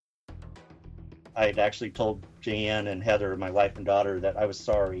I'd actually told Jan and Heather, my wife and daughter, that I was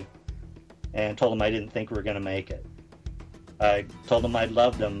sorry, and told them I didn't think we were going to make it. I told them I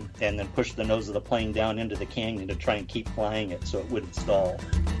loved them, and then pushed the nose of the plane down into the canyon to try and keep flying it so it wouldn't stall.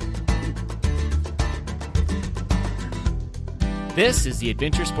 This is the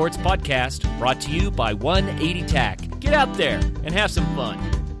Adventure Sports Podcast, brought to you by 180 TAC. Get out there and have some fun.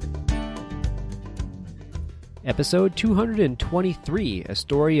 Episode 223, a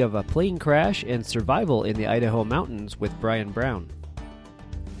story of a plane crash and survival in the Idaho mountains with Brian Brown.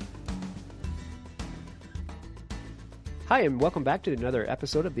 Hi, and welcome back to another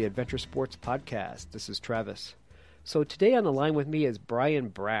episode of the Adventure Sports Podcast. This is Travis. So today on the line with me is Brian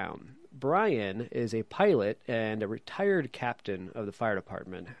Brown. Brian is a pilot and a retired captain of the fire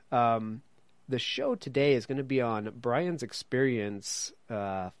department. The show today is going to be on Brian's experience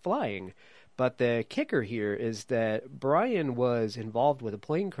flying, but the kicker here is that Brian was involved with a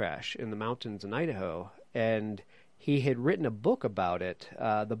plane crash in the mountains in Idaho, and he had written a book about it.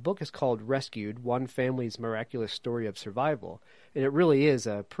 The book is called Rescued, One Family's Miraculous Story of Survival, and it really is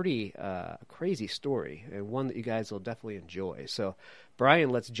a pretty crazy story, and one that you guys will definitely enjoy. So,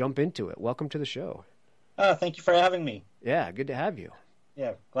 Brian, let's jump into it. Welcome to the show. Thank you for having me. Yeah, good to have you.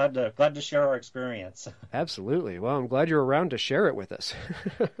 Yeah, glad to share our experience. Absolutely. Well, I'm glad you're around to share it with us.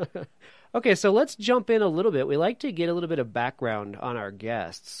 Okay, so let's jump in a little bit. We like to get a little bit of background on our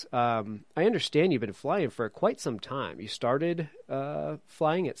guests. I understand you've been flying for quite some time. You started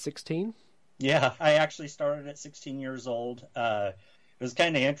flying at 16? Yeah, I actually started at 16 years old. It was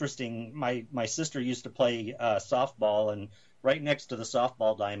kind of interesting. My sister used to play softball, and right next to the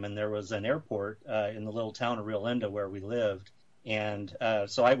softball diamond there was an airport in the little town of Rio Linda where we lived. And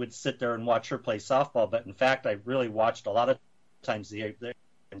so I would sit there and watch her play softball. But in fact, I really watched a lot of times the airplanes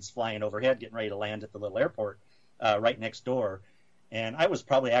flying overhead, getting ready to land at the little airport right next door. And I was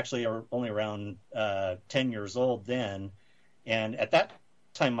probably actually only around 10 years old then. And at that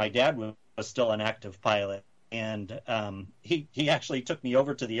time, my dad was still an active pilot. And he actually took me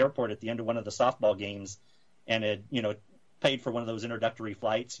over to the airport at the end of one of the softball games and had, paid for one of those introductory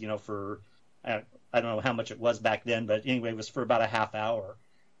flights, for, I don't know how much it was back then, but anyway, it was for about a half hour.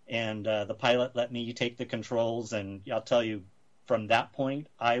 And the pilot let me take the controls, and I'll tell you, from that point,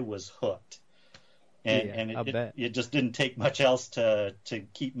 I was hooked. And it just didn't take much else to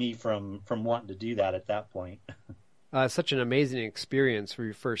keep me from wanting to do that at that point. Such an amazing experience for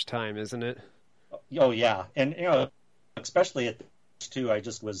your first time, isn't it? Oh, yeah. And, especially at the too, I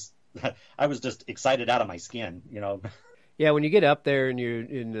was just excited out of my skin, Yeah, when you get up there and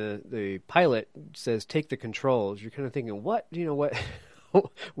the pilot says, take the controls, you're kind of thinking, what?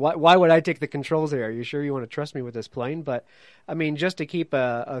 Why would I take the controls here? Are you sure you want to trust me with this plane? But, I mean, just to keep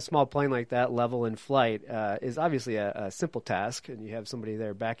a small plane like that level in flight is obviously a simple task, and you have somebody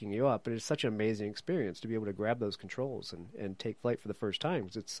there backing you up. But it's such an amazing experience to be able to grab those controls and take flight for the first time.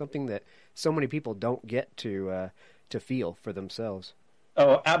 Because it's something that so many people don't get to feel for themselves.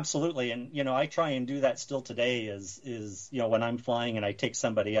 Oh, absolutely. And, I try and do that still today is when I'm flying and I take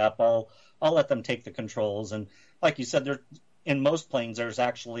somebody up, I'll let them take the controls. And like you said, in most planes, there's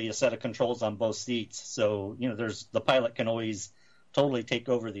actually a set of controls on both seats. So, the pilot can always totally take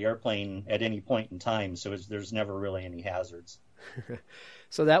over the airplane at any point in time. So there's never really any hazards.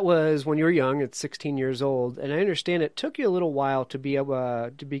 So that was when you were young, at 16 years old. And I understand it took you a little while to be able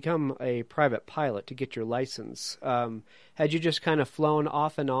to become a private pilot, to get your license. Had you just kind of flown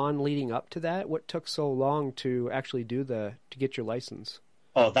off and on leading up to that? What took so long to actually to get your license?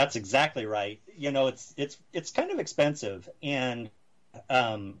 Oh, that's exactly right. It's kind of expensive, and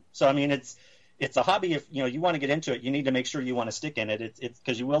so I mean it's a hobby. If you want to get into it, you need to make sure you want to stick in it. It's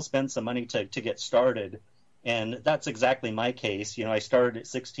because you will spend some money to get started, and that's exactly my case. I started at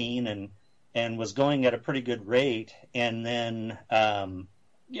 16 and was going at a pretty good rate, and then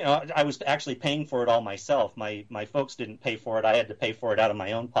I was actually paying for it all myself. My folks didn't pay for it. I had to pay for it out of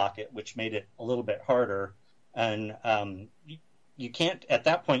my own pocket, which made it a little bit harder. And you can't, at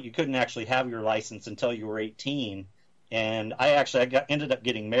that point, you couldn't actually have your license until you were 18. And I ended up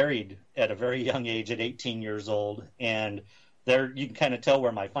getting married at a very young age, at 18 years old. And there, you can kind of tell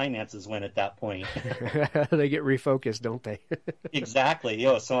where my finances went at that point. They get refocused, don't they? Exactly.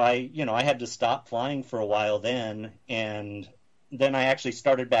 So I had to stop flying for a while then. And then I actually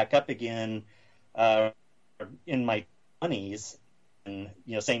started back up again in my 20s. And,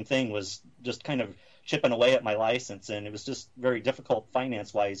 same thing, was just kind of chipping away at my license, and it was just very difficult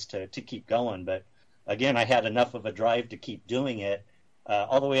finance-wise to keep going. But again, I had enough of a drive to keep doing it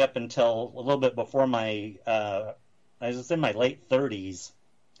all the way up until a little bit before I was in my late 30s,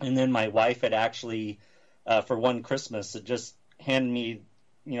 and then my wife had actually, for one Christmas, had just handed me,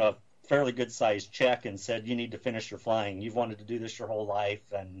 fairly good sized check and said, "You need to finish your flying. You've wanted to do this your whole life."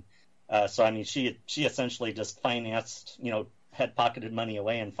 And so, I mean, she essentially just financed, had pocketed money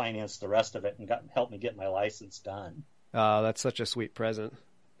away and financed the rest of it and helped me get my license done. Oh, that's such a sweet present.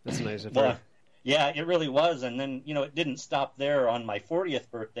 That's nice of her. Well, yeah, it really was. And then, it didn't stop there. On my 40th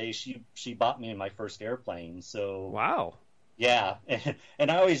birthday, she bought me my first airplane. So wow. Yeah,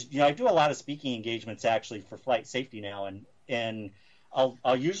 and I always, I do a lot of speaking engagements actually for flight safety now, and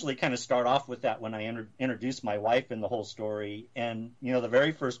I'll usually kind of start off with that when I introduce my wife in the whole story, and the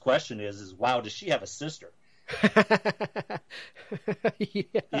very first question is wow, does she have a sister?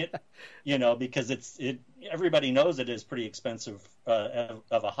 Yeah. Because everybody knows it is pretty expensive of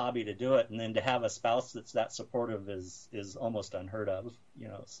a hobby to do it, and then to have a spouse that's that supportive is almost unheard of.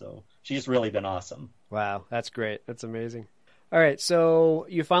 So she's really been awesome. Wow, that's great. That's amazing. All right, so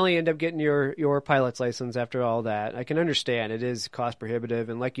you finally end up getting your pilot's license after all that. I can understand it is cost prohibitive,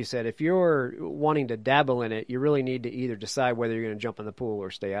 and like you said, if you're wanting to dabble in it, you really need to either decide whether you're going to jump in the pool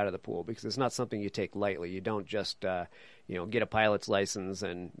or stay out of the pool, because it's not something you take lightly. You don't just get a pilot's license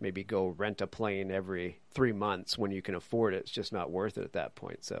and maybe go rent a plane every 3 months when you can afford it. It's just not worth it at that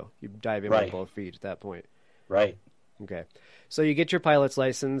point. So you dive in with both feet at that point. Right. Okay. So you get your pilot's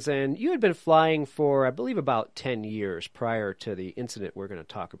license, and you had been flying for, I believe, about 10 years prior to the incident we're going to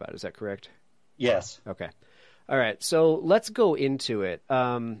talk about. Is that correct? Yes. Okay. All right. So let's go into it.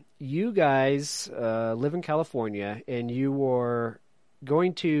 You guys live in California, and you were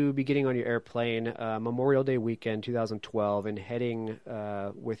going to be getting on your airplane Memorial Day weekend 2012 and heading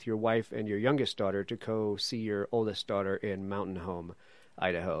with your wife and your youngest daughter to go see your oldest daughter in Mountain Home,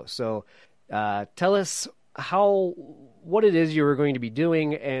 Idaho. So tell us what it is you were going to be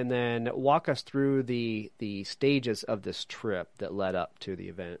doing, and then walk us through the stages of this trip that led up to the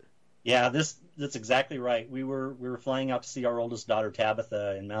event. Yeah, that's exactly right. We were flying out to see our oldest daughter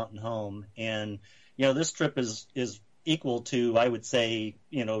Tabitha in Mountain Home, and this trip is equal to, I would say,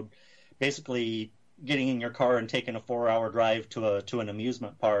 basically getting in your car and taking a 4-hour drive to an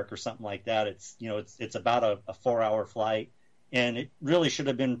amusement park or something like that. It's about a 4-hour flight, and it really should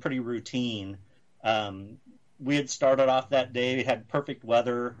have been pretty routine. We had started off that day. We had perfect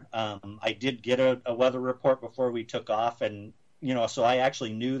weather. I did get a weather report before we took off, and so I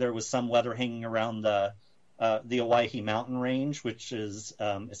actually knew there was some weather hanging around the Owyhee mountain range, which is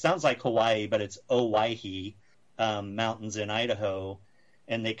it sounds like Hawaii, but it's Owyhee mountains in Idaho,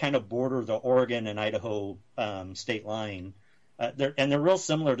 and they kind of border the Oregon and Idaho state line. They're real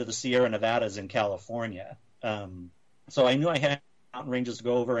similar to the Sierra Nevadas in California. So I knew I had mountain ranges to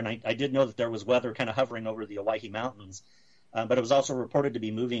go over, and I did know that there was weather kind of hovering over the Owyhee Mountains, but it was also reported to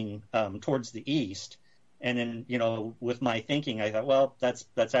be moving towards the east. And then, with my thinking, I thought, well, that's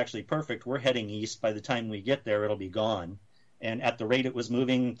actually perfect. We're heading east. By the time we get there, it'll be gone. And at the rate it was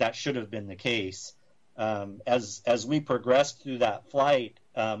moving, that should have been the case. As we progressed through that flight,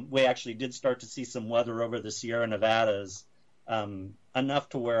 we actually did start to see some weather over the Sierra Nevadas, enough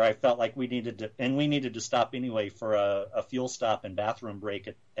to where I felt like we needed to stop anyway for a fuel stop and bathroom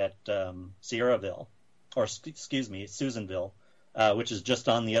break at Sierraville, or excuse me, Susanville, which is just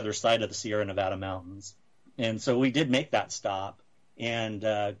on the other side of the Sierra Nevada mountains. And so we did make that stop and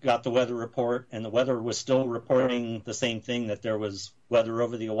got the weather report, and the weather was still reporting the same thing, that there was weather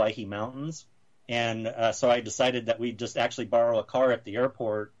over the Owyhee Mountains. And so I decided that we'd just actually borrow a car at the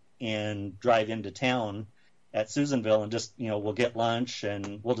airport and drive into town at Susanville, and just, we'll get lunch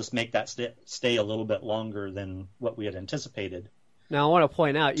and we'll just make that stay a little bit longer than what we had anticipated. Now, I want to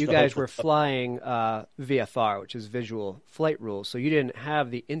point out, you guys were flying VFR, which is Visual Flight Rules, so you didn't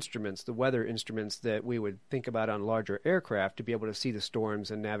have the instruments, the weather instruments that we would think about on larger aircraft to be able to see the storms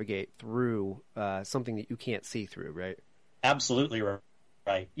and navigate through something that you can't see through, right? Absolutely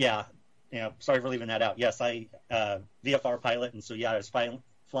right. Yeah. Sorry for leaving that out. Yes, I VFR pilot, and so I was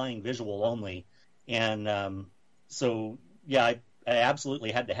flying visual only, and so I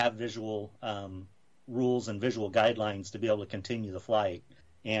absolutely had to have visual rules and visual guidelines to be able to continue the flight.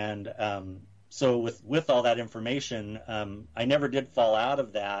 And so with all that information, I never did fall out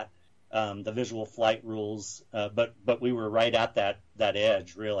of that, the visual flight rules, but we were right at that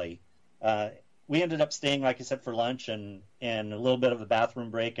edge, really. We ended up staying, like I said, for lunch and a little bit of a bathroom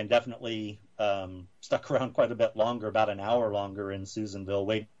break, and definitely stuck around quite a bit longer, about an hour longer in Susanville,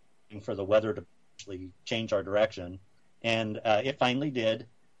 waiting for the weather to actually change our direction. And it finally did.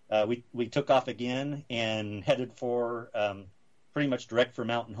 We took off again and headed for pretty much direct for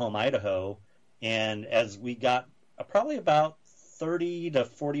Mountain Home, Idaho. And as we got probably about 30 to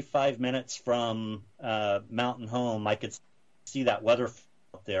 45 minutes from Mountain Home, I could see that weather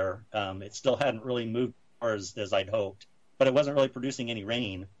out there. It still hadn't really moved as far as I'd hoped, but it wasn't really producing any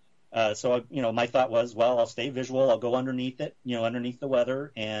rain. So, my thought was, well, I'll stay visual. I'll go underneath it, underneath the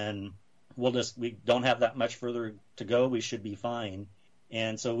weather, and we don't have that much further to go. We should be fine.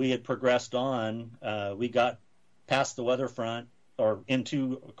 And so we had progressed on. We got past the weather front or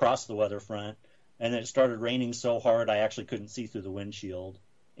across the weather front, and it started raining so hard I actually couldn't see through the windshield.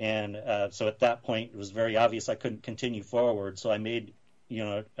 And so at that point, it was very obvious I couldn't continue forward. So I made,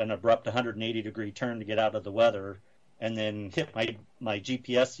 an abrupt 180-degree turn to get out of the weather, and then hit my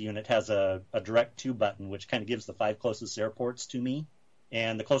GPS unit has a direct to button, which kind of gives the 5 closest airports to me.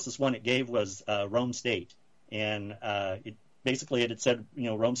 And the closest one it gave was Rome State. And it had said,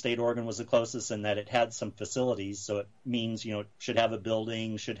 Rome State, Oregon was the closest, and that it had some facilities. So it means, it should have a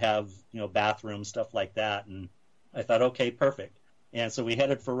building, should have, bathrooms, stuff like that. And I thought, okay, perfect. And so we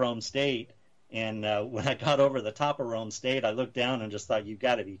headed for Rome State. And when I got over the top of Rome State, I looked down and just thought, you've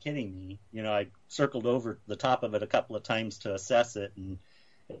got to be kidding me. I circled over the top of it a couple of times to assess it. And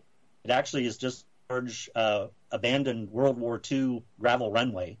it actually is just a large abandoned World War II gravel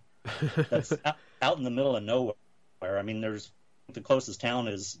runway that's out in the middle of nowhere. I mean, the closest town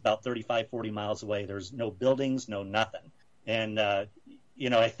is about 35, 40 miles away. There's no buildings, no nothing. And, I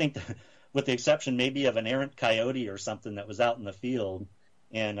think that, with the exception maybe of an errant coyote or something that was out in the field.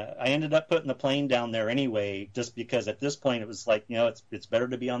 And I ended up putting the plane down there anyway, just because at this point it was like, it's better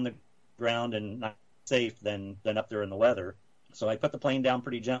to be on the ground and not safe than up there in the weather. So I put the plane down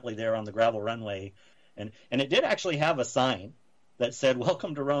pretty gently there on the gravel runway. And it did actually have a sign that said,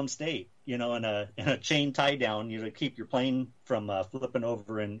 "Welcome to Rome State," in a chain tie down, to keep your plane from flipping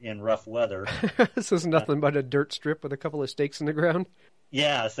over in rough weather. This is nothing but a dirt strip with a couple of stakes in the ground.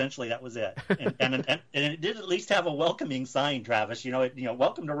 Yeah, essentially that was it. And it did at least have a welcoming sign, Travis.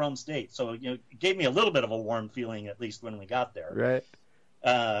 Welcome to Rome State. So it gave me a little bit of a warm feeling at least when we got there. Right.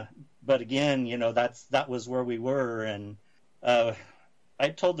 But again, that was where we were, and I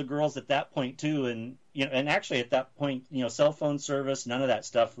told the girls at that point too, and actually at that point, cell phone service, none of that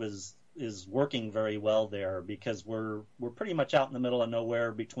stuff is working very well there, because we're pretty much out in the middle of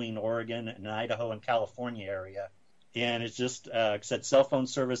nowhere between Oregon and Idaho and California area. And it's just, like I said, cell phone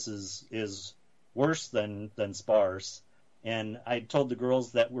service is worse than sparse. And I told the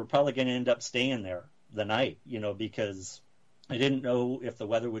girls that we're probably going to end up staying there the night, because I didn't know if the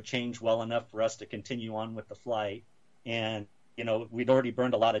weather would change well enough for us to continue on with the flight. And, we'd already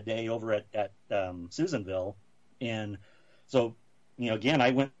burned a lot of day over at Susanville. And so, again,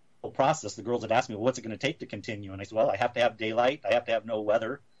 I went through the whole process. The girls had asked me, well, what's it going to take to continue? And I said, well, I have to have daylight. I have to have no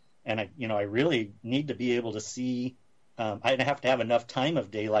weather. And I really need to be able to see. I have to have enough time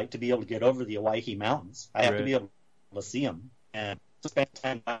of daylight to be able to get over the Owyhee Mountains. I have to be able to see them, and spend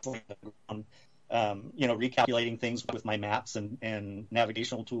time on, recalculating things with my maps and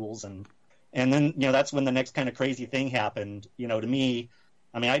navigational tools, and then that's when the next kind of crazy thing happened. To me,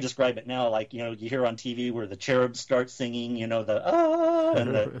 I mean, I describe it now like you hear on TV where the cherubs start singing, and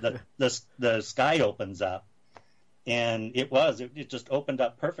the sky opens up. And it just opened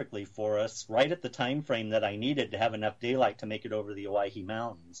up perfectly for us right at the time frame that I needed to have enough daylight to make it over the Owyhee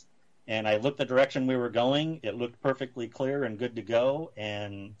Mountains. And I looked the direction we were going. It looked perfectly clear and good to go.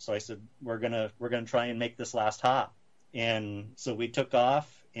 And so I said, we're gonna try and make this last hop. And so we took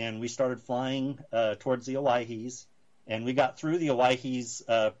off and we started flying towards the Owyhees. And we got through the Owyhees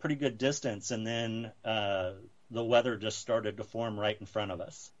a pretty good distance, and then the weather just started to form right in front of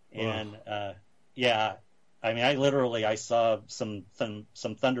us. And I mean, I saw some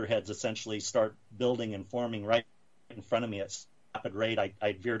thunderheads essentially start building and forming right in front of me at rapid rate.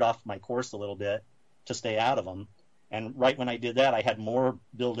 I veered off my course a little bit to stay out of them. And right when I did that, I had more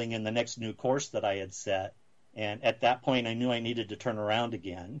building in the next new course that I had set. And at that point, I knew I needed to turn around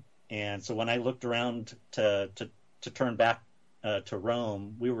again. And so when I looked around to turn back to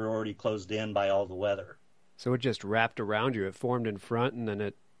Rome, we were already closed in by all the weather. So it just wrapped around you. It formed in front, and then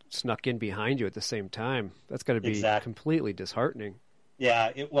it snuck in behind you at the same time. That's got to be completely disheartening.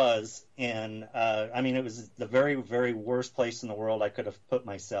 Yeah, it was. And I mean, it was the very, very worst place in the world I could have put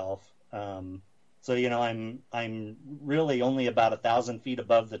myself. So I'm really only about 1,000 feet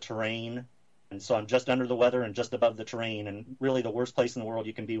above the terrain, and so I'm just under the weather and just above the terrain, and really the worst place in the world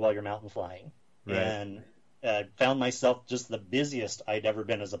you can be while you're mountain flying. Right. And found myself just the busiest I'd ever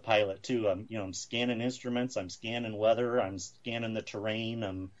been as a pilot too. I'm scanning instruments, I'm scanning weather, I'm scanning the terrain,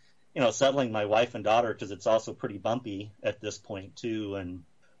 I'm settling my wife and daughter, because it's also pretty bumpy at this point too. And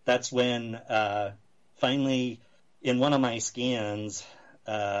that's when finally in one of my scans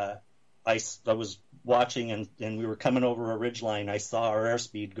I was watching, and we were coming over a ridgeline. I saw our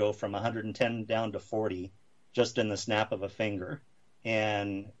airspeed go from 110 down to 40 just in the snap of a finger.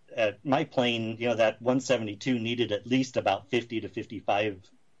 And my plane, that 172 needed at least about 50 to 55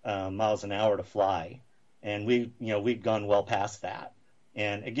 miles an hour to fly. And we'd gone well past that.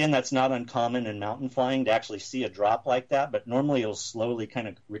 And again, that's not uncommon in mountain flying to actually see a drop like that, but normally it'll slowly kind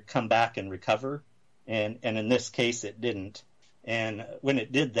of come back and recover. And in this case, it didn't. And when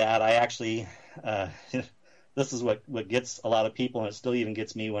it did that, I actually, this is what gets a lot of people, and it still even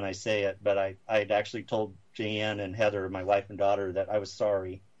gets me when I say it, but I'd actually told Jan and Heather, my wife and daughter, that I was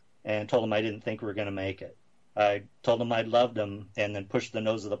sorry, and told them I didn't think we were going to make it. I told them I'd loved them, and then pushed the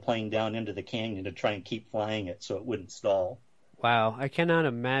nose of the plane down into the canyon to try and keep flying it so it wouldn't stall. Wow, I cannot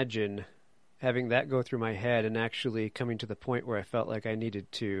imagine having that go through my head and actually coming to the point where I felt like I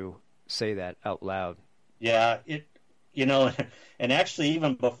needed to say that out loud. Yeah, and actually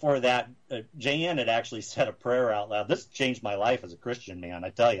even before that, Jan had actually said a prayer out loud. This changed my life as a Christian, man, I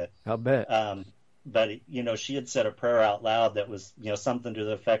tell you. I'll bet. But, she had said a prayer out loud that was, something to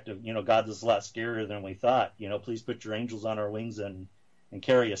the effect of, God, this is a lot scarier than we thought. Please put your angels on our wings and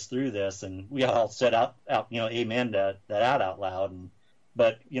carry us through this. And we all said out amen to that out loud.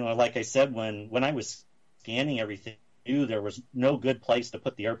 But, like I said, when I was scanning everything, I knew there was no good place to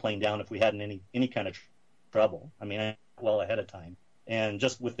put the airplane down if we had any kind of trouble. I mean, well ahead of time. And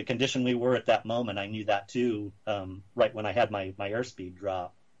just with the condition we were at that moment, I knew that too, right when I had my airspeed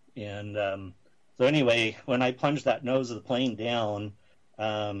drop. And so anyway, when I plunged that nose of the plane down,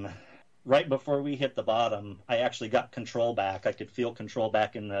 right before we hit the bottom, I actually got control back. I could feel control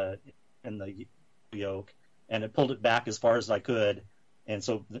back in the yoke, and it pulled it back as far as I could. And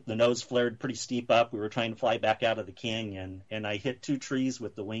so the nose flared pretty steep up. We were trying to fly back out of the canyon, and I hit 2 trees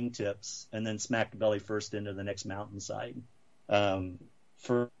with the wingtips and then smacked belly first into the next mountainside.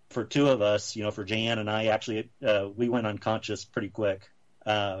 For 2 of us, for Jan and I, actually, we went unconscious pretty quick.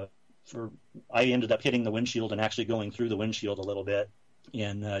 I ended up hitting the windshield and actually going through the windshield a little bit.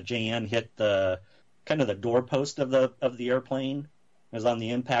 And Jan hit the doorpost of the airplane. As on the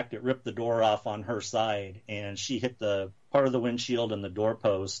impact, it ripped the door off on her side, and she hit the part of the windshield and the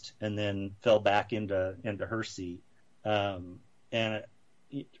doorpost, and then fell back into her seat. And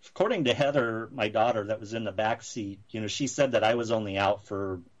according to Heather, my daughter, that was in the back seat, she said that I was only out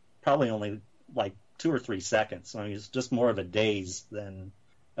for probably only like 2 or 3 seconds. I mean, it's just more of a daze than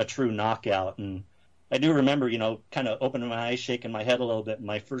a true knockout. And I do remember, kind of opening my eyes, shaking my head a little bit. And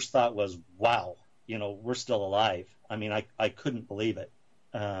my first thought was, wow, we're still alive. I mean, I couldn't believe it.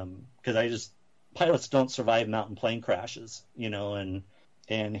 Because pilots don't survive mountain plane crashes, and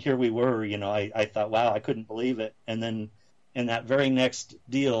here we were, I thought, wow, I couldn't believe it. And then in that very next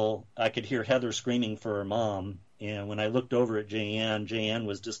deal, I could hear Heather screaming for her mom. And when I looked over at Jan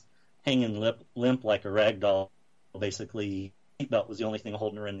was just hanging limp like a rag doll. Basically, seatbelt was the only thing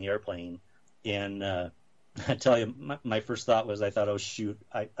holding her in the airplane. And I tell you, my first thought was, I thought, oh, shoot,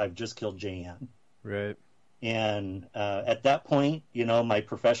 I've just killed Jan. Right. And at that point, my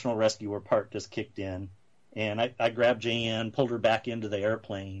professional rescuer part just kicked in. And I grabbed Jan, pulled her back into the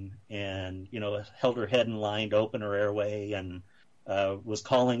airplane, and, held her head in line to open her airway, and was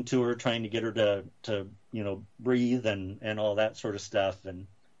calling to her, trying to get her to breathe and all that sort of stuff. And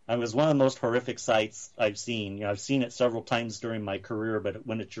it was one of the most horrific sights I've seen. I've seen it several times during my career, but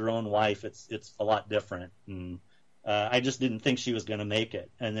when it's your own wife, it's a lot different. And I just didn't think she was going to make it.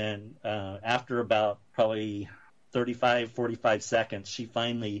 And then after about probably 35, 45 seconds, she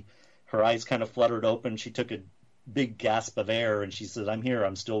finally, her eyes kind of fluttered open. She took a big gasp of air, and she said, "I'm here.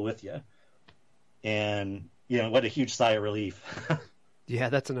 I'm still with you." And, what a huge sigh of relief. Yeah,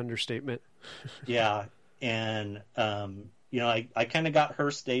 that's an understatement. Yeah. And, I kind of got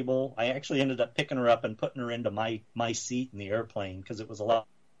her stable. I actually ended up picking her up and putting her into my seat in the airplane because it was a lot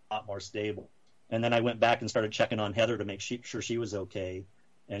more stable. And then I went back and started checking on Heather to make sure she was okay.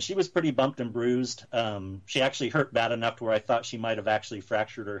 And she was pretty bumped and bruised. She actually hurt bad enough to where I thought she might have actually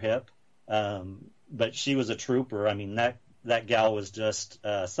fractured her hip. But she was a trooper. I mean, that gal was just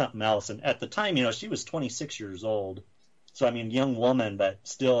something else. And at the time, she was 26 years old. So, I mean, young woman, but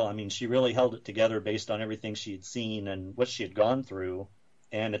still, I mean, she really held it together based on everything she had seen and what she had gone through.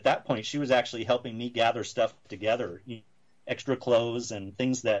 And at that point, she was actually helping me gather stuff together, extra clothes and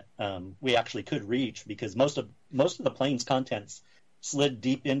things that we actually could reach, because most of the plane's contents slid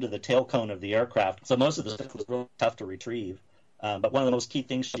deep into the tail cone of the aircraft. So most of the stuff was really tough to retrieve. But one of the most key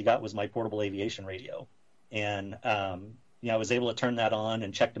things she got was my portable aviation radio. And, I was able to turn that on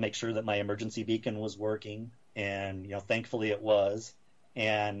and check to make sure that my emergency beacon was working. And, thankfully it was.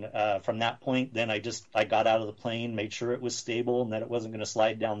 And from that point, then I got out of the plane, made sure it was stable and that it wasn't going to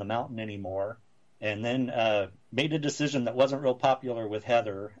slide down the mountain anymore. And then made a decision that wasn't real popular with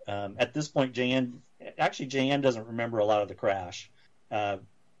Heather. At this point, Jan doesn't remember a lot of the crash.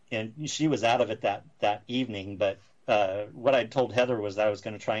 And she was out of it that evening. But what I told Heather was that I was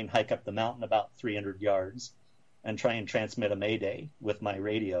going to try and hike up the mountain about 300 yards and try and transmit a mayday with my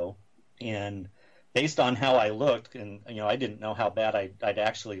radio. And based on how I looked, and I didn't know how bad I'd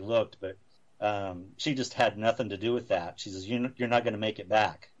actually looked, but she just had nothing to do with that. She says, "You're not going to make it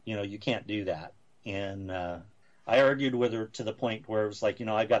back. You can't do that." And I argued with her to the point where it was like,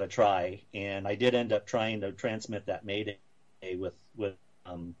 I got to try. And I did end up trying to transmit that mayday with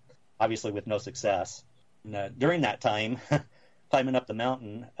obviously with no success. And, during that time, climbing up the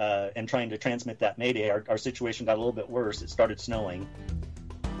mountain and trying to transmit that mayday, our situation got a little bit worse. It started snowing.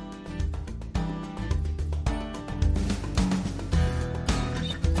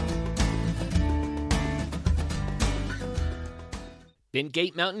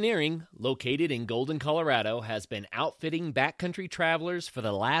 Bentgate Mountaineering, located in Golden, Colorado, has been outfitting backcountry travelers for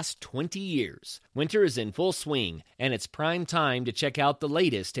the last 20 years. Winter is in full swing, and it's prime time to check out the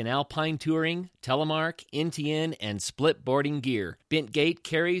latest in alpine touring, telemark, NTN, and split boarding gear. Bentgate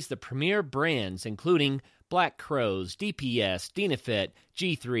carries the premier brands including Black Crows, DPS, Dynafit,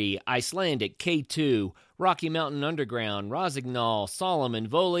 G3, Icelandic, K2, Rocky Mountain Underground, Rosignol, Solomon,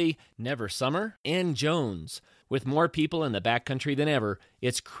 Volley, Never Summer, and Jones. With more people in the backcountry than ever,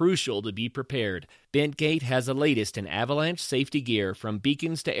 it's crucial to be prepared. Bentgate has the latest in avalanche safety gear, from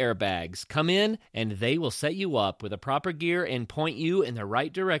beacons to airbags. Come in, and they will set you up with the proper gear and point you in the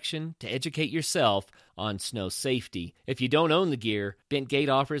right direction to educate yourself on snow safety. If you don't own the gear, Bentgate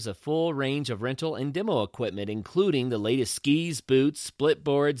offers a full range of rental and demo equipment, including the latest skis, boots, split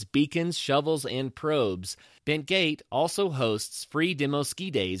boards, beacons, shovels, and probes. Bentgate also hosts free demo ski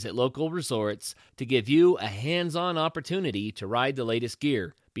days at local resorts to give you a hands-on opportunity to ride the latest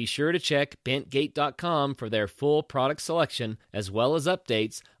gear. Be sure to check bentgate.com for their full product selection, as well as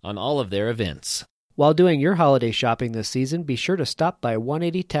updates on all of their events. While doing your holiday shopping this season, be sure to stop by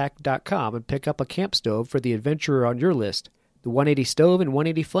 180tac.com and pick up a camp stove for the adventurer on your list. The 180 stove and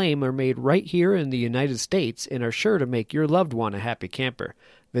 180 flame are made right here in the United States and are sure to make your loved one a happy camper.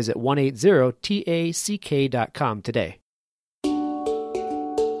 Visit 180tack.com today.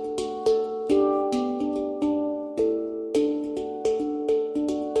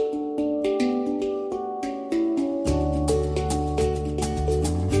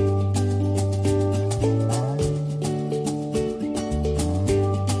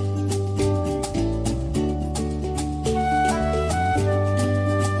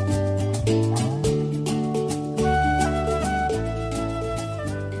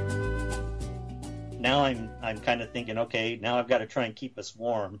 I'm kind of thinking, okay, now I've got to try and keep us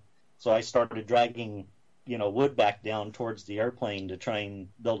warm. So I started dragging, wood back down towards the airplane to try and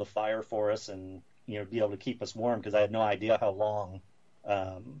build a fire for us and, be able to keep us warm, because I had no idea how long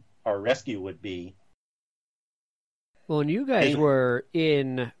our rescue would be. Well, and you guys were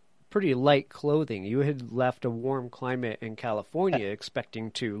in pretty light clothing. You had left a warm climate in California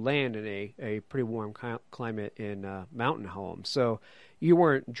expecting to land in a pretty warm climate in Mountain Home. So you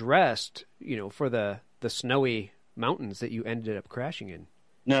weren't dressed, for the snowy mountains that you ended up crashing in.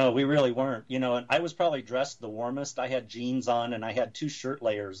 No, we really weren't. And I was probably dressed the warmest. I had jeans on and I had 2 shirt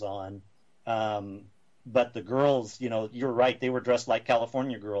layers on. But the girls, you're right. They were dressed like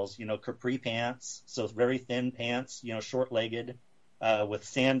California girls, capri pants. So very thin pants, short-legged, with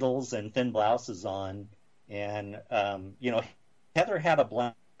sandals and thin blouses on. And, Heather had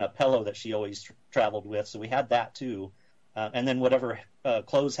a pillow that she always traveled with. So we had that too. And then whatever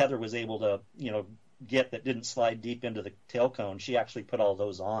clothes Heather was able to, get that didn't slide deep into the tail cone, she actually put all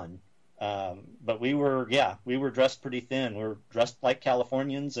those on. But we were dressed pretty thin. We were dressed like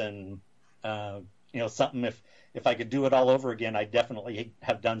Californians, and something. If I could do it all over again, I'd definitely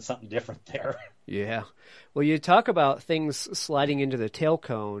have done something different there. Yeah. Well, you talk about things sliding into the tail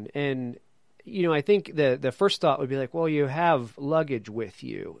cone, and I think the first thought would be like, well, you have luggage with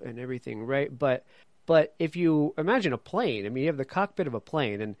you and everything, right? But if you imagine a plane, you have the cockpit of a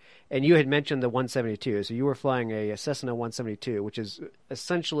plane, and you had mentioned the 172, so you were flying a Cessna 172, which is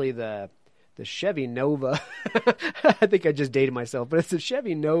essentially the Chevy Nova. I think I just dated myself, but it's the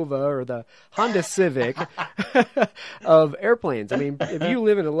Chevy Nova or the Honda Civic of airplanes. If you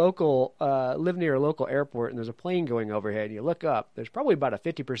live in live near a local airport and there's a plane going overhead and you look up, there's probably about a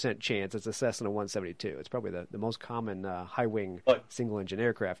 50% chance it's a Cessna 172. It's probably the most common high-wing single-engine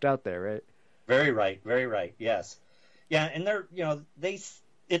aircraft out there, right? Very right. Yes. Yeah. And they're,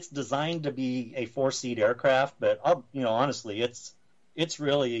 it's designed to be a 4-seat aircraft, but honestly, it's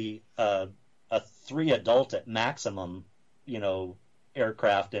really a 3 adult at maximum,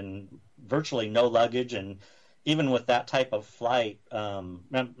 aircraft, and virtually no luggage. And even with that type of flight,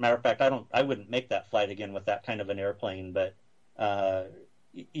 matter of fact, I wouldn't make that flight again with that kind of an airplane, but,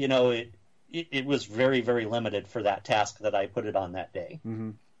 it was very, very limited for that task that I put it on that day.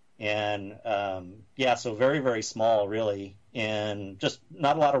 Mm-hmm. And so very, very small, really, and just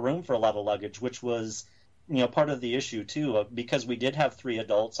not a lot of room for a lot of luggage, which was, part of the issue too. Because we did have 3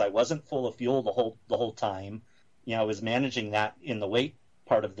 adults, I wasn't full of fuel the whole time. I was managing that in the weight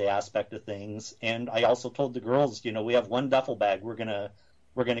part of the aspect of things, and I also told the girls, we have 1 duffel bag. We're gonna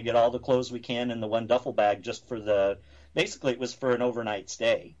get all the clothes we can in the 1 duffel bag, just for basically it was for an overnight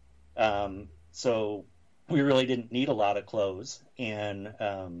stay. So we really didn't need a lot of clothes, and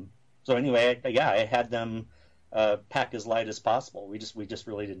so anyway, I had them pack as light as possible. We just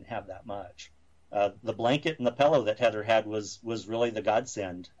really didn't have that much. The blanket and the pillow that Heather had was really the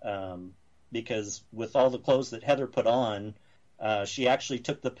godsend, because with all the clothes that Heather put on, she actually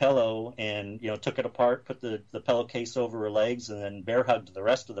took the pillow and took it apart, put the pillowcase over her legs, and then bear hugged the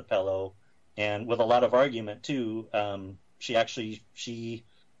rest of the pillow. And with a lot of argument too, she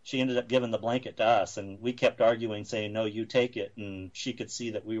ended up giving the blanket to us, and we kept arguing, saying, "No, you take it." And she could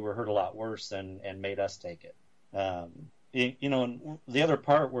see that we were hurt a lot worse, and made us take it. And the other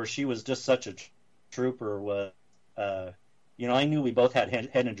part where she was just such a trooper was, I knew we both had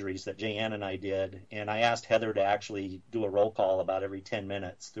head injuries that Jan and I did, and I asked Heather to actually do a roll call about every 10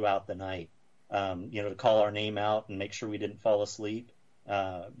 minutes throughout the night, to call our name out and make sure we didn't fall asleep,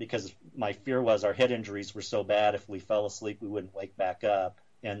 because my fear was our head injuries were so bad, if we fell asleep, we wouldn't wake back up.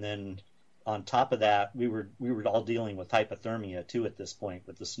 And then on top of that, we were all dealing with hypothermia too at this point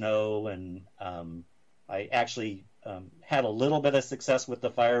with the snow, and I actually had a little bit of success with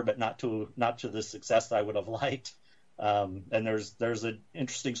the fire, but not to the success I would have liked. And there's an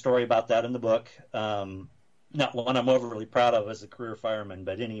interesting story about that in the book. Not one I'm overly proud of as a career fireman,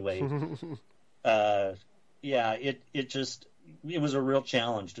 but anyway, it was a real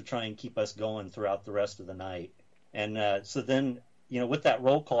challenge to try and keep us going throughout the rest of the night. And so then, with that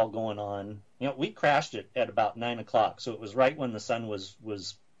roll call going on, we crashed it at about 9 o'clock. So it was right when the sun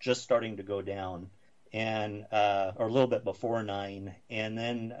was just starting to go down, and or a little bit before 9. And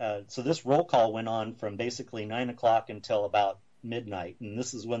then, so this roll call went on from basically 9 o'clock until about midnight. And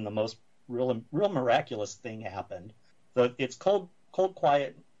this is when the most real miraculous thing happened. So it's cold,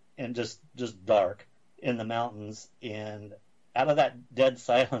 quiet, and just dark in the mountains. And out of that dead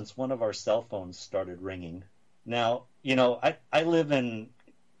silence, one of our cell phones started ringing. Now, I live in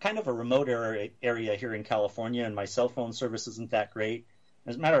kind of a remote area here in California, and my cell phone service isn't that great.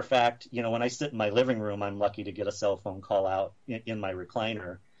 As a matter of fact, when I sit in my living room, I'm lucky to get a cell phone call out in my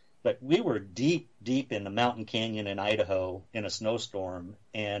recliner. But we were deep in the mountain canyon in Idaho in a snowstorm,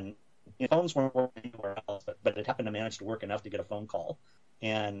 and phones weren't working anywhere else, but it happened to manage to work enough to get a phone call.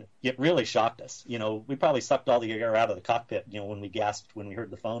 And it really shocked us. We probably sucked all the air out of the cockpit, when we gasped when we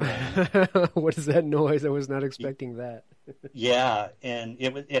heard the phone ring. What is that noise? I was not expecting that. Yeah, and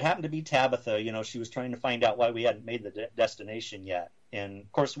it happened to be Tabitha. She was trying to find out why we hadn't made the destination yet. And,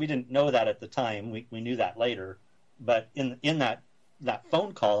 of course, we didn't know that at the time. We knew that later. But in that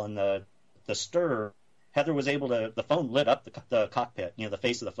phone call and the stir, Heather was able to – the phone lit up the cockpit, the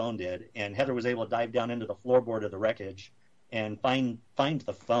face of the phone did, and Heather was able to dive down into the floorboard of the wreckage and find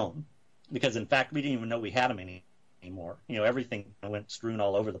the phone, because in fact we didn't even know we had them anymore. Everything went strewn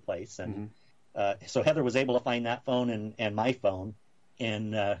all over the place, and so Heather was able to find that phone and my phone,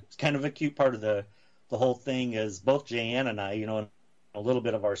 and it's kind of a cute part of the whole thing is both Jan and I, and a little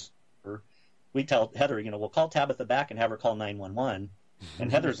bit of our, we tell Heather, we'll call Tabitha back and have her call 911,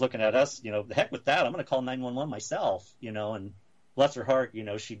 and Heather's looking at us, the heck with that, I'm going to call 911 myself, and bless her heart,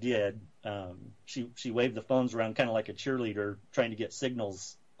 she did. She waved the phones around kind of like a cheerleader, trying to get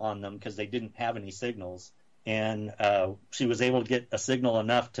signals on them because they didn't have any signals. And she was able to get a signal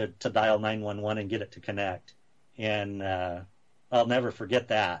enough to dial 911 and get it to connect. And I'll never forget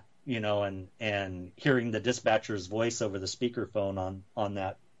that, and hearing the dispatcher's voice over the speakerphone on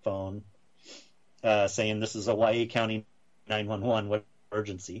that phone saying, "This is Hawaii County 911, what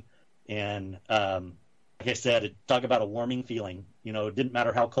emergency?" And like I said, talk about a warming feeling. It didn't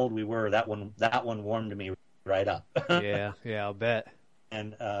matter how cold we were. That one warmed me right up. Yeah, I'll bet.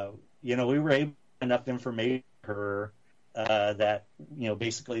 And we were able to get enough information for her that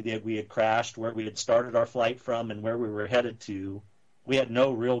basically we had crashed, where we had started our flight from, and where we were headed to. We had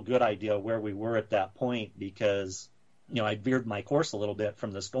no real good idea where we were at that point because I'd veered my course a little bit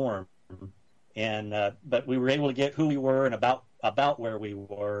from the storm, and but we were able to get who we were and about where we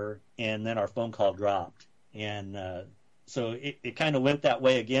were, and then our phone call dropped. And so it kind of went that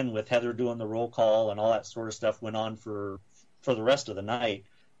way again with Heather doing the roll call, and all that sort of stuff went on for the rest of the night.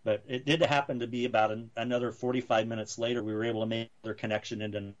 But it did happen to be about another 45 minutes later, we were able to make their connection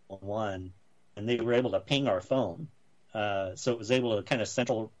into 911, and they were able to ping our phone. So it was able to kind of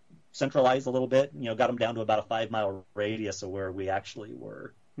centralized a little bit. Got them down to about a 5-mile radius of where we actually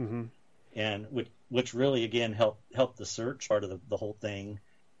were, and which really again helped the search part of the whole thing.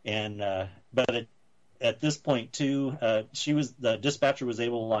 And but at this point too, the dispatcher was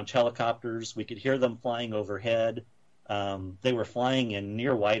able to launch helicopters. We could hear them flying overhead. They were flying in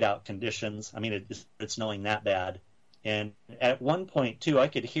near whiteout conditions. I mean, it's snowing that bad. And at one point too, I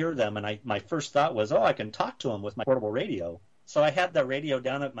could hear them, and my first thought was, I can talk to them with my portable radio. So I had the radio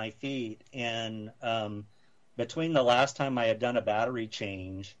down at my feet, and between the last time I had done a battery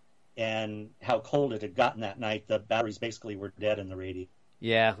change and how cold it had gotten that night, the batteries basically were dead in the radio.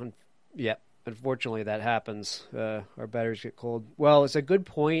 Yeah. Unfortunately, that happens. Our batteries get cold. Well, it's a good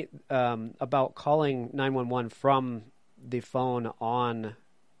point about calling 911 from the phone on,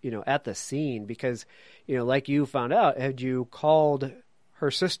 at the scene, because, like you found out, had you called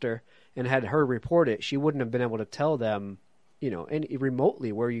her sister and had her report it, she wouldn't have been able to tell them, any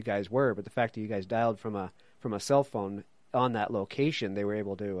remotely where you guys were. But the fact that you guys dialed from a cell phone on that location, they were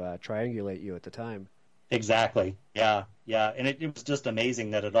able to triangulate you at the time. Exactly. Yeah. And it was just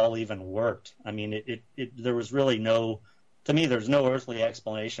amazing that it all even worked. I mean, there was really there's no earthly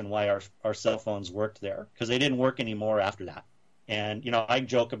explanation why our cell phones worked there, because they didn't work anymore after that. And, I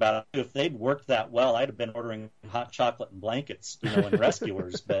joke about it. If they'd worked that well, I'd have been ordering hot chocolate and blankets, and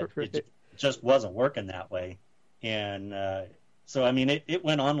rescuers, but right. It just wasn't working that way. And so, I mean, it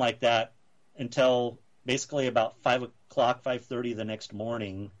went on like that until basically about 5:30 the next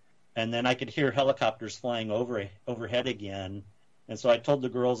morning. And then I could hear helicopters flying overhead again. And so I told the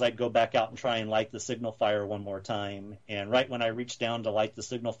girls I'd go back out and try and light the signal fire one more time. And right when I reached down to light the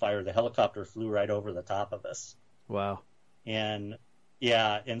signal fire, the helicopter flew right over the top of us. Wow. And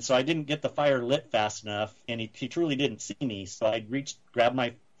and so I didn't get the fire lit fast enough, and he truly didn't see me. So I grabbed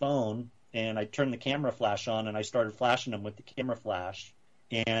my phone, and I turned the camera flash on, and I started flashing him with the camera flash.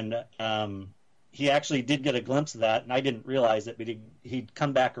 And he actually did get a glimpse of that, and I didn't realize it, but he'd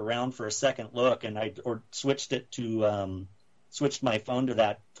come back around for a second look, and switched my phone to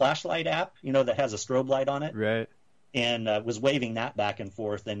that flashlight app, that has a strobe light on it. Right. And was waving that back and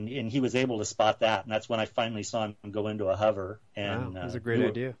forth, and he was able to spot that, and that's when I finally saw him go into a hover. And wow, that was a great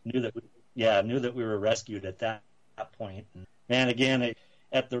idea. Knew that we were rescued at that point. And again,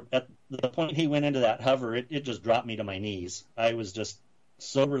 at the point he went into that hover, it just dropped me to my knees. I was just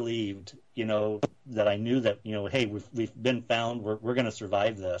so relieved, that I knew that, hey, we've been found. We're going to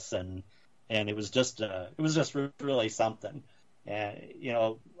survive this, and it was just really something. And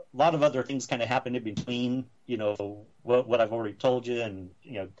a lot of other things kind of happened in between, what I've already told you, and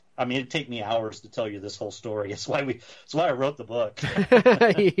I mean, it'd take me hours to tell you this whole story. It's why I wrote the book.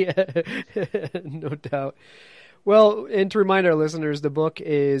 Yeah, no doubt. Well, and to remind our listeners, the book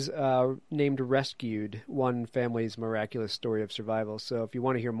is named Rescued, One Family's Miraculous Story of Survival. So if you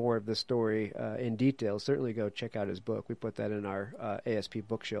want to hear more of this story in detail, certainly go check out his book. We put that in our ASP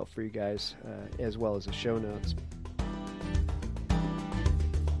bookshelf for you guys, as well as the show notes.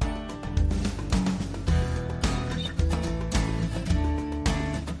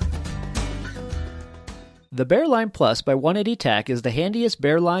 The Bearline Plus by 180 TAC is the handiest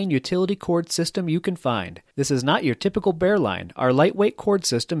Bearline utility cord system you can find. This is not your typical Bearline. Our lightweight cord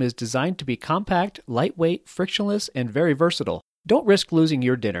system is designed to be compact, lightweight, frictionless, and very versatile. Don't risk losing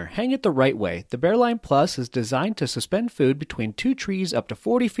your dinner. Hang it the right way. The Bearline Plus is designed to suspend food between two trees up to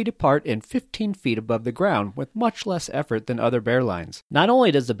 40 feet apart and 15 feet above the ground with much less effort than other Bearlines. Not only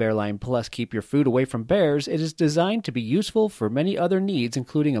does the Bearline Plus keep your food away from bears, it is designed to be useful for many other needs,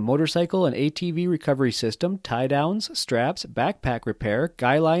 including a motorcycle and ATV recovery system, tie-downs, straps, backpack repair,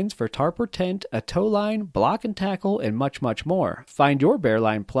 guy lines for tarp or tent, a tow line, block and tackle, and much, much more. Find your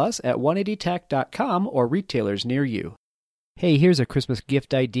Bearline Plus at 180tac.com or retailers near you. Hey, here's a Christmas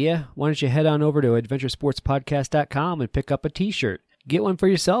gift idea. Why don't you head on over to AdventureSportsPodcast.com and pick up a t-shirt. Get one for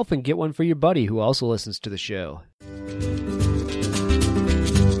yourself and get one for your buddy who also listens to the show.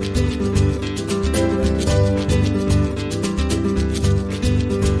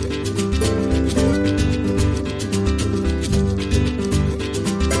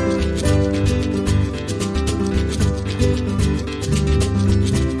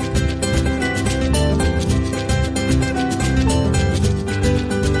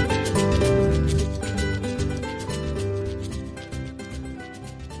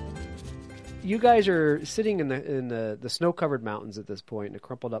 You guys are sitting in the snow-covered mountains at this point in a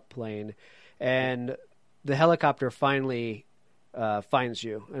crumpled-up plain, and the helicopter finally finds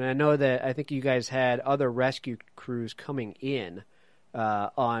you. And I know that I think you guys had other rescue crews coming in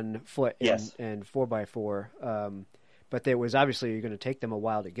on foot and 4x4, but there was obviously you're going to take them a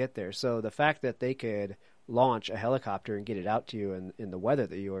while to get there. So the fact that they could launch a helicopter and get it out to you in the weather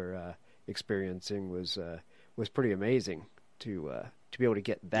that you were experiencing was pretty amazing to be able to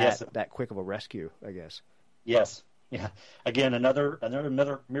get that quick of a rescue, I guess. Yes. Yeah. Again, another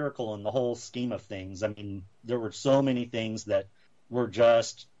miracle in the whole scheme of things. I mean, there were so many things that were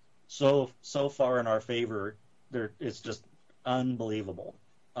just so far in our favor. It's just unbelievable.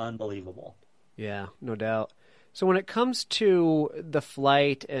 Yeah, no doubt. So when it comes to the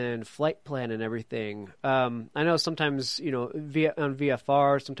flight and flight plan and everything, I know sometimes, on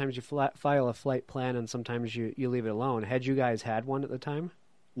VFR, sometimes you file a flight plan and sometimes you leave it alone. Had you guys had one at the time?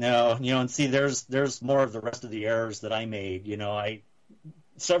 No, and see, there's more of the rest of the errors that I made.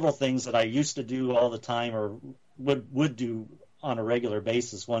 Several things that I used to do all the time or would do on a regular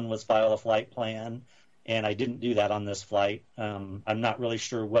basis. One was file a flight plan, and I didn't do that on this flight. I'm not really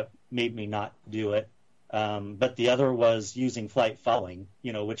sure what made me not do it. But the other was using flight following,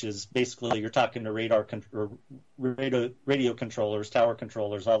 which is basically you're talking to radio controllers, tower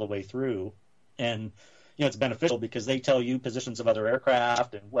controllers all the way through. And, it's beneficial because they tell you positions of other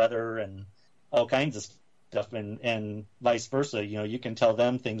aircraft and weather and all kinds of stuff and vice versa. You can tell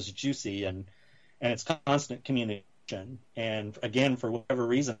them things that you see and it's constant communication. And again, for whatever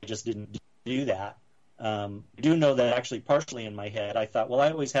reason, I just didn't do that. I do know that actually partially in my head, I thought, well, I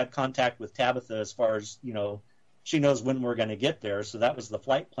always had contact with Tabitha as far as, she knows when we're going to get there. So that was the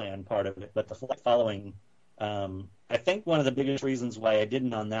flight plan part of it. But the flight following, I think one of the biggest reasons why I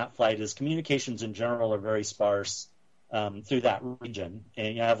didn't on that flight is communications in general are very sparse through that region.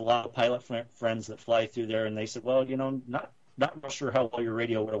 And I have a lot of pilot friends that fly through there, and they said, well, not real sure how well your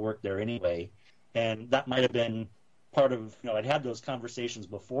radio would have worked there anyway. And that might have been part of, I'd had those conversations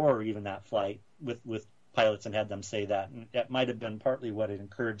before even that flight with pilots and had them say that. And that might have been partly what had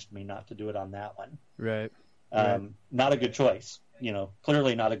encouraged me not to do it on that one. Right. Not a good choice,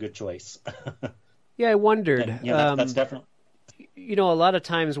 clearly not a good choice. Yeah, I wondered. And, that's definitely. A lot of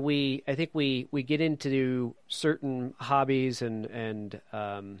times I think we get into certain hobbies and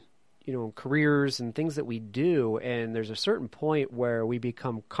careers and things that we do, and there's a certain point where we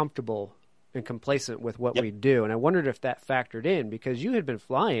become comfortable and complacent with what we do. And I wondered if that factored in, because you had been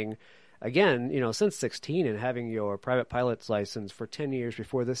flying, again, since 16 and having your private pilot's license for 10 years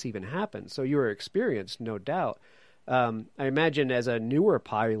before this even happened. So you were experienced, no doubt. I imagine as a newer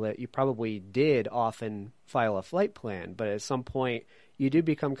pilot, you probably did often file a flight plan, but at some point you do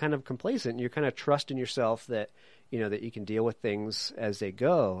become kind of complacent. You kind of trust in yourself that, that you can deal with things as they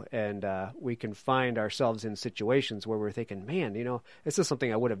go. And we can find ourselves in situations where we're thinking, man, this is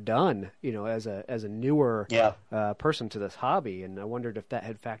something I would have done, as a newer person to this hobby. And I wondered if that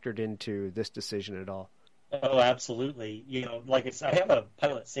had factored into this decision at all. Oh, absolutely. Like I have a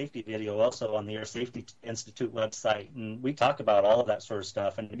pilot safety video also on the Air Safety Institute website, and we talk about all of that sort of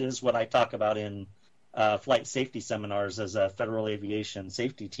stuff. And it is what I talk about in flight safety seminars as a Federal Aviation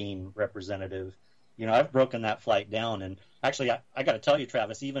Safety Team representative. I've broken that flight down. And actually, I got to tell you,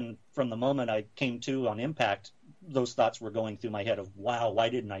 Travis, even from the moment I came to on impact, those thoughts were going through my head of, wow, why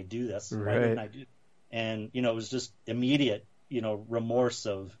didn't I do this? Right. Why didn't I do? And, it was just immediate, remorse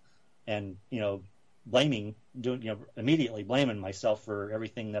and immediately blaming myself for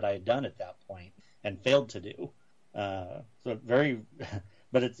everything that I had done at that point and failed to do. But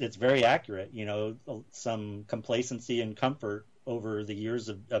it's very accurate, some complacency and comfort over the years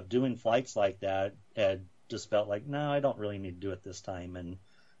of doing flights like that had just felt like, no, I don't really need to do it this time. And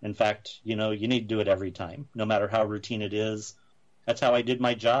in fact, you need to do it every time, no matter how routine it is. That's how I did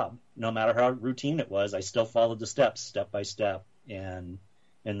my job. No matter how routine it was, I still followed the steps, step by step. And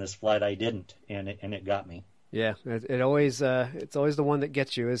in this flight, I didn't, and it got me. Yeah, it always it's always the one that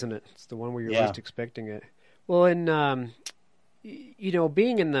gets you, isn't it? It's the one where you're least expecting it. Well, and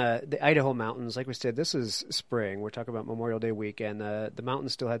being in the Idaho mountains, like we said, this is spring. We're talking about Memorial Day weekend. The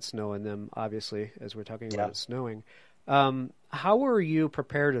mountains still had snow in them, obviously, as we're talking about it snowing. How were you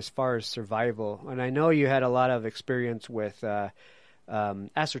prepared as far as survival? And I know you had a lot of experience with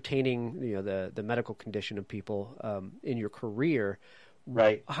ascertaining, the medical condition of people in your career.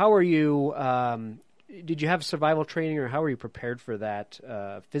 Right. How are you? Did you have survival training, or how were you prepared for that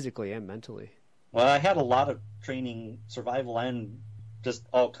physically and mentally? Well, I had a lot of training, survival and just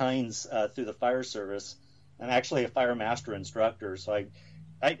all kinds through the fire service. I'm actually a fire master instructor, so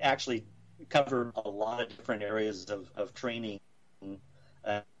I actually covered a lot of different areas of training.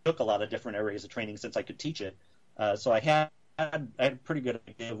 Took a lot of different areas of training since I could teach it. So I had a pretty good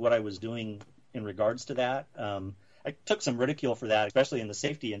idea of what I was doing in regards to that. I took some ridicule for that, especially in the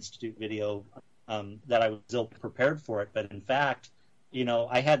Safety Institute video, that I was ill prepared for it. But in fact,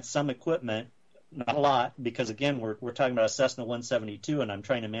 I had some equipment, not a lot, because again, we're talking about a Cessna 172, and I'm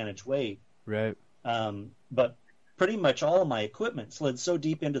trying to manage weight. Right. But pretty much all of my equipment slid so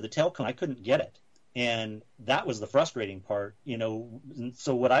deep into the tail cone I couldn't get it. And that was the frustrating part,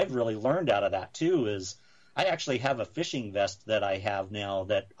 So what I've really learned out of that too is I actually have a fishing vest that I have now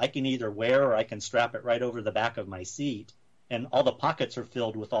that I can either wear or I can strap it right over the back of my seat, and all the pockets are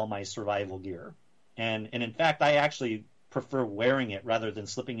filled with all my survival gear. And in fact, I actually prefer wearing it rather than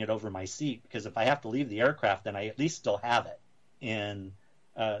slipping it over my seat, because if I have to leave the aircraft, then I at least still have it. And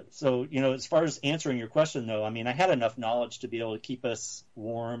so, as far as answering your question, though, I mean, I had enough knowledge to be able to keep us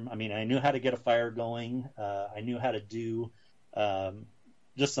warm. I mean, I knew how to get a fire going. I knew how to do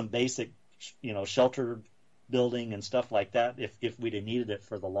just some basic, shelter building and stuff like that if we'd have needed it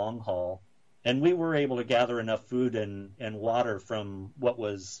for the long haul. And we were able to gather enough food and water from what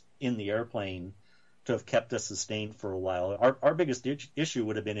was in the airplane to have kept us sustained for a while. Our biggest issue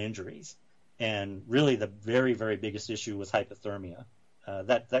would have been injuries. And really the very, very biggest issue was hypothermia.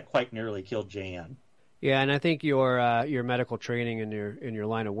 That quite nearly killed Jan. Yeah, and I think your medical training and your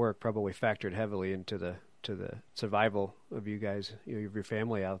line of work probably factored heavily into the survival of you guys, of your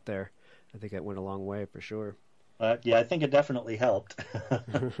family out there. I think that went a long way for sure. Yeah, I think it definitely helped.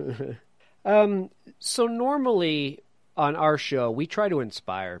 So normally on our show, we try to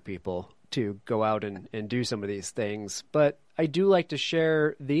inspire people to go out and do some of these things, but I do like to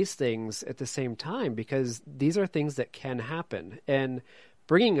share these things at the same time because these are things that can happen. And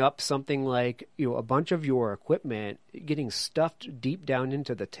bringing up something like, a bunch of your equipment getting stuffed deep down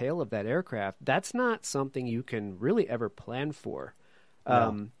into the tail of that aircraft, that's not something you can really ever plan for.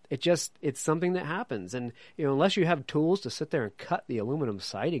 No. It's something that happens. And, unless you have tools to sit there and cut the aluminum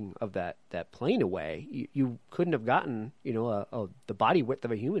siding of that plane away, you couldn't have gotten, the body width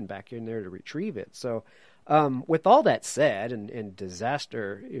of a human back in there to retrieve it. So, with all that said and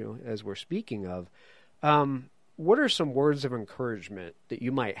disaster, as we're speaking of, what are some words of encouragement that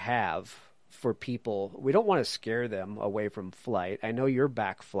you might have for people? We don't want to scare them away from flight. I know you're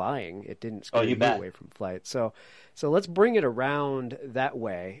back flying. It didn't scare you away from flight. So let's bring it around that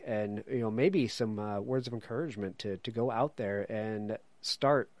way, and maybe some words of encouragement to go out there and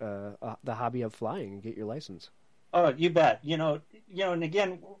start the hobby of flying and get your license. Oh, you bet. And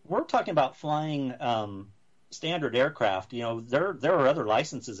again, we're talking about flying standard aircraft. There are other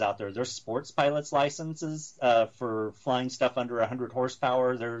licenses out there. There's sports pilots licenses for flying stuff under 100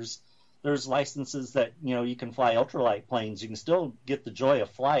 horsepower. There's licenses that you can fly ultralight planes. You can still get the joy of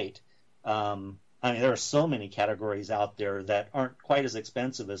flight. There are so many categories out there that aren't quite as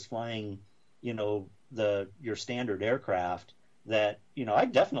expensive as flying, your standard aircraft. That I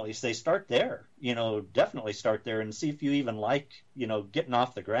definitely say start there. Definitely start there and see if you even like getting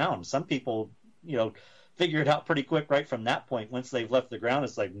off the ground. Some people figure it out pretty quick right from that point. Once they've left the ground,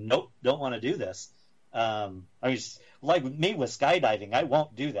 it's like, nope, don't want to do this. Like me with skydiving, I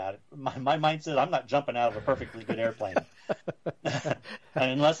won't do that. My mindset, I'm not jumping out of a perfectly good airplane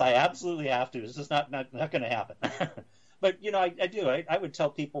unless I absolutely have to. It's just not going to happen. But I do. I would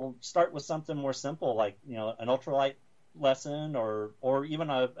tell people start with something more simple, like an ultralight lesson, or even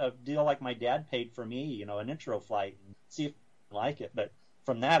a deal like my dad paid for me, an intro flight, and see if you like it. But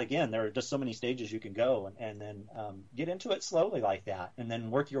from that, again, there are just so many stages you can go, and then get into it slowly like that, and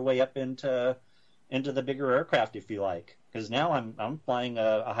then work your way up into the bigger aircraft if you like. Because now I'm flying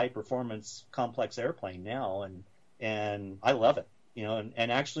a high performance complex airplane now, and I love it.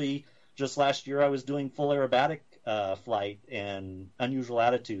 And actually just last year I was doing full aerobatic flight and unusual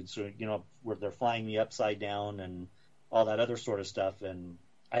attitudes, so, where they're flying me upside down and all that other sort of stuff, and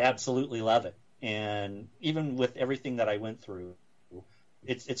I absolutely love it. And even with everything that I went through,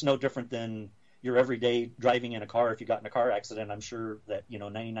 it's no different than your everyday driving in a car. If you got in a car accident, I'm sure that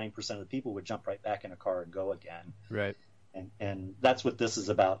 99% of the people would jump right back in a car and go again. Right. And that's what this is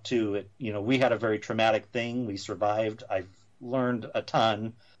about too. We had a very traumatic thing. We survived. I've learned a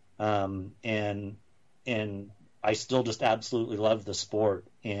ton, and I still just absolutely love the sport,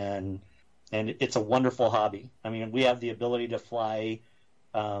 and it's a wonderful hobby. I mean, we have the ability to fly,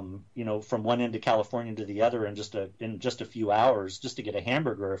 from one end of California to the other in just a few hours, just to get a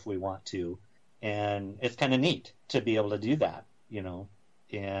hamburger if we want to, and it's kind of neat to be able to do that,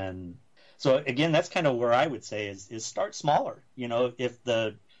 And so again, that's kind of where I would say is start smaller. If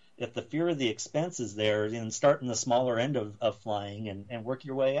the fear of the expense is there, then start in the smaller end of flying and work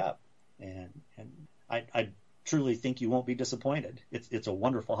your way up. And I truly think you won't be disappointed. It's a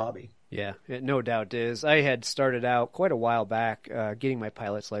wonderful hobby. Yeah, it no doubt is. I had started out quite a while back getting my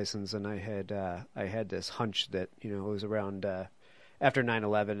pilot's license, and I had this hunch that it was around after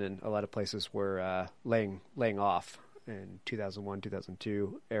 9/11, and a lot of places were laying off in 2001,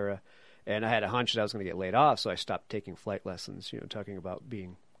 2002 era, and I had a hunch that I was going to get laid off, so I stopped taking flight lessons. Talking about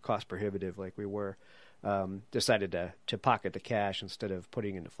being cost prohibitive like we were, decided to pocket the cash instead of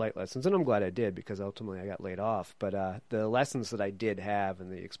putting into flight lessons. And I'm glad I did, because ultimately I got laid off. But the lessons that I did have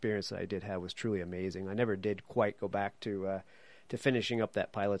and the experience that I did have was truly amazing. I never did quite go back to finishing up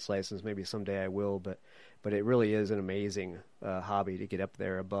that pilot's license. Maybe someday I will, but it really is an amazing hobby to get up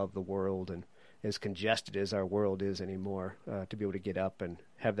there above the world, and as congested as our world is anymore, to be able to get up and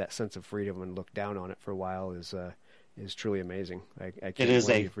have that sense of freedom and look down on it for a while is truly amazing. I can't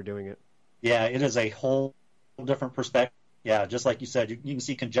blame you for doing it. Yeah, it is a whole different perspective. Yeah, just like you said, you can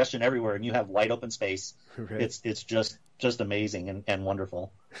see congestion everywhere, and you have wide open space. Right. It's just amazing and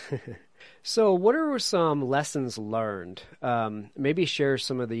wonderful. So what are some lessons learned? Maybe share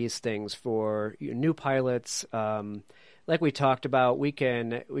some of these things for new pilots. Like we talked about, we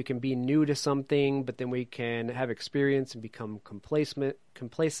can be new to something, but then we can have experience and become complacent,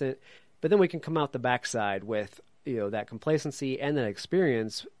 but then we can come out the backside with that complacency and that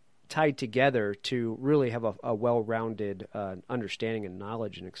experience tied together to really have a well-rounded understanding and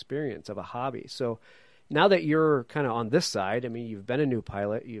knowledge and experience of a hobby. So now that you're kind of on this side, I mean, you've been a new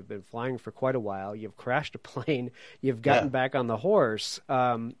pilot, you've been flying for quite a while, you've crashed a plane, you've gotten back on the horse.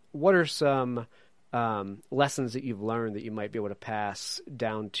 What are some lessons that you've learned that you might be able to pass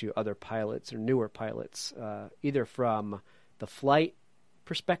down to other pilots or newer pilots, either from the flight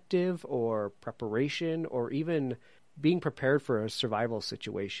perspective or preparation, or even being prepared for a survival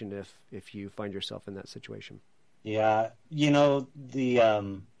situation if you find yourself in that situation? Yeah,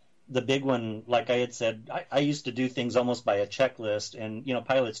 the big one, like I had said, I used to do things almost by a checklist, and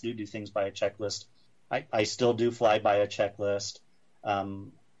pilots do things by a checklist. I still do fly by a checklist.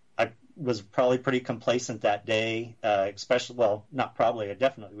 I was probably pretty complacent that day, I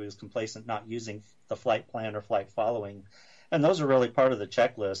definitely was complacent not using the flight plan or flight following. And those are really part of the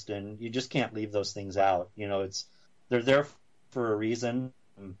checklist, and you just can't leave those things out. They're there for a reason.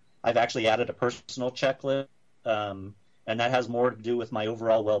 I've actually added a personal checklist, and that has more to do with my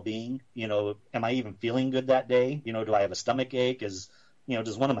overall well-being. Am I even feeling good that day? Do I have a stomach ache? Does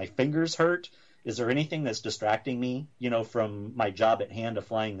one of my fingers hurt? Is there anything that's distracting me, from my job at hand of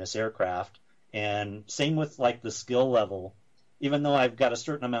flying this aircraft? And same with like the skill level. Even though I've got a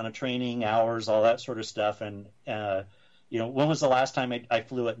certain amount of training, hours, all that sort of stuff, and when was the last time I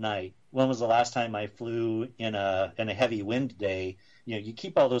flew at night? When was the last time I flew in a heavy wind day? You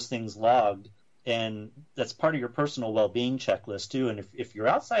keep all those things logged, and that's part of your personal well-being checklist too. And if you're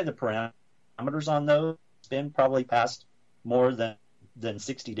outside the parameters on those, it's been probably past more than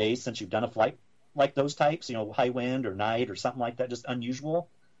 60 days since you've done a flight like those types, high wind or night or something like that, just unusual,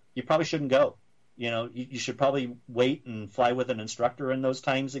 you probably shouldn't go. You should probably wait and fly with an instructor in those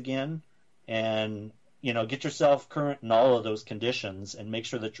times again, and get yourself current in all of those conditions and make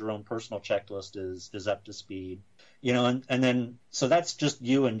sure that your own personal checklist is up to speed. And then, so that's just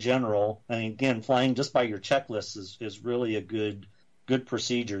you in general. And again, flying just by your checklist is really a good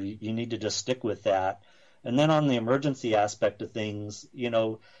procedure. You need to just stick with that. And then on the emergency aspect of things,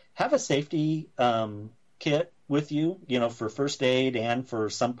 have a safety kit with you, for first aid and for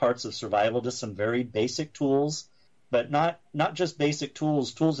some parts of survival, just some very basic tools, but not just basic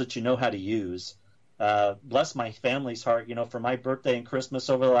tools that you know how to use. Bless my family's heart, for my birthday and Christmas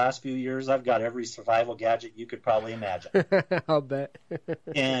over the last few years, I've got every survival gadget you could probably imagine. I'll bet.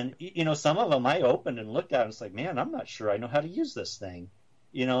 And, some of them I opened and looked at and it's like, man, I'm not sure I know how to use this thing.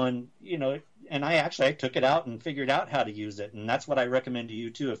 And I took it out and figured out how to use it. And that's what I recommend to you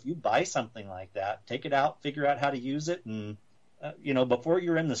too. If you buy something like that, take it out, figure out how to use it. And, before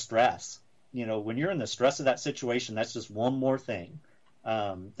you're in the stress, when you're in the stress of that situation, that's just one more thing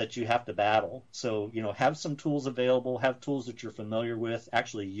that you have to battle. So, have some tools available, have tools that you're familiar with,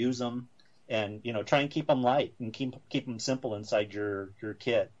 actually use them, and, try and keep them light and keep them simple inside your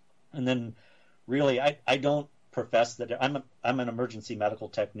kit. And then really, I don't profess that I'm an emergency medical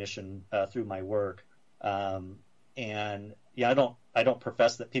technician through my work. And I don't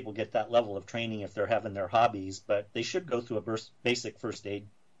profess that people get that level of training if they're having their hobbies, but they should go through a basic first aid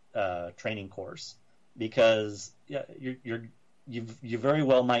training course, because you very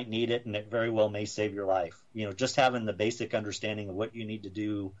well might need it, and it very well may save your life. Just having the basic understanding of what you need to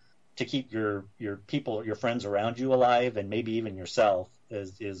do to keep your people, your friends around you alive, and maybe even yourself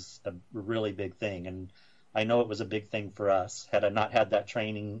is a really big thing. And I know it was a big thing for us. Had I not had that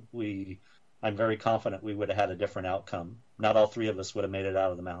training, I'm very confident we would have had a different outcome. Not all three of us would have made it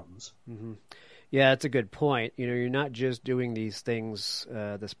out of the mountains. Mm-hmm. Yeah, that's a good point. You're not just doing these things,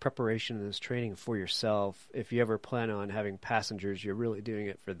 this preparation, this training for yourself. If you ever plan on having passengers, you're really doing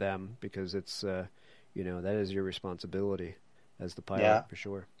it for them, because it's, that is your responsibility as the pilot, for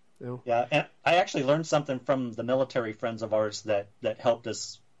sure. Yeah, and I actually learned something from the military friends of ours that helped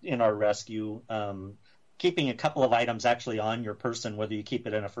us in our rescue, keeping a couple of items actually on your person, whether you keep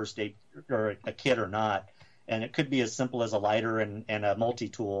it in a first aid or a kit or not. And it could be as simple as a lighter and a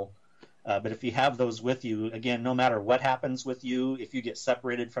multi-tool. But if you have those with you, again, no matter what happens with you, if you get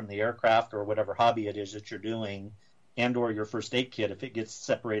separated from the aircraft or whatever hobby it is that you're doing, and or your first aid kit, if it gets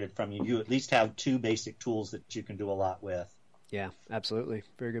separated from you, you at least have 2 basic tools that you can do a lot with. Yeah, absolutely.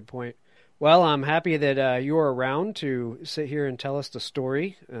 Very good point. Well, I'm happy that you're around to sit here and tell us the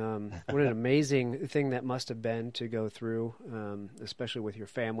story. What an amazing thing that must have been to go through, especially with your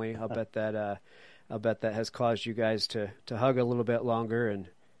family. I'll bet that has caused you guys to hug a little bit longer and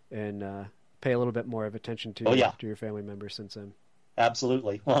pay a little bit more of attention to your family members since then.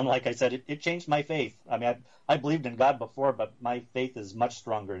 Absolutely. Well, and like I said, it changed my faith. I mean, I believed in God before, but my faith is much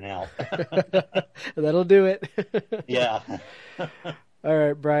stronger now. That'll do it. Yeah. All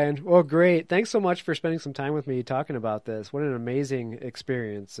right, Brian. Well, great. Thanks so much for spending some time with me talking about this. What an amazing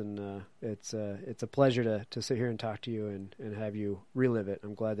experience, and it's a pleasure to sit here and talk to you and have you relive it.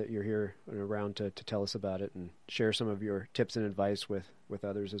 I'm glad that you're here and around to tell us about it and share some of your tips and advice with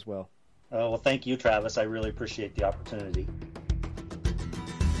others as well. Oh, well, thank you, Travis. I really appreciate the opportunity.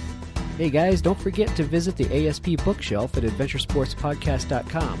 Hey guys, don't forget to visit the ASP bookshelf at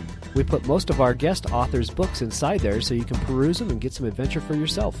AdventureSportsPodcast.com. We put most of our guest authors' books inside there so you can peruse them and get some adventure for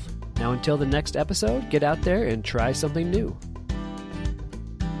yourself. Now until the next episode, get out there and try something new.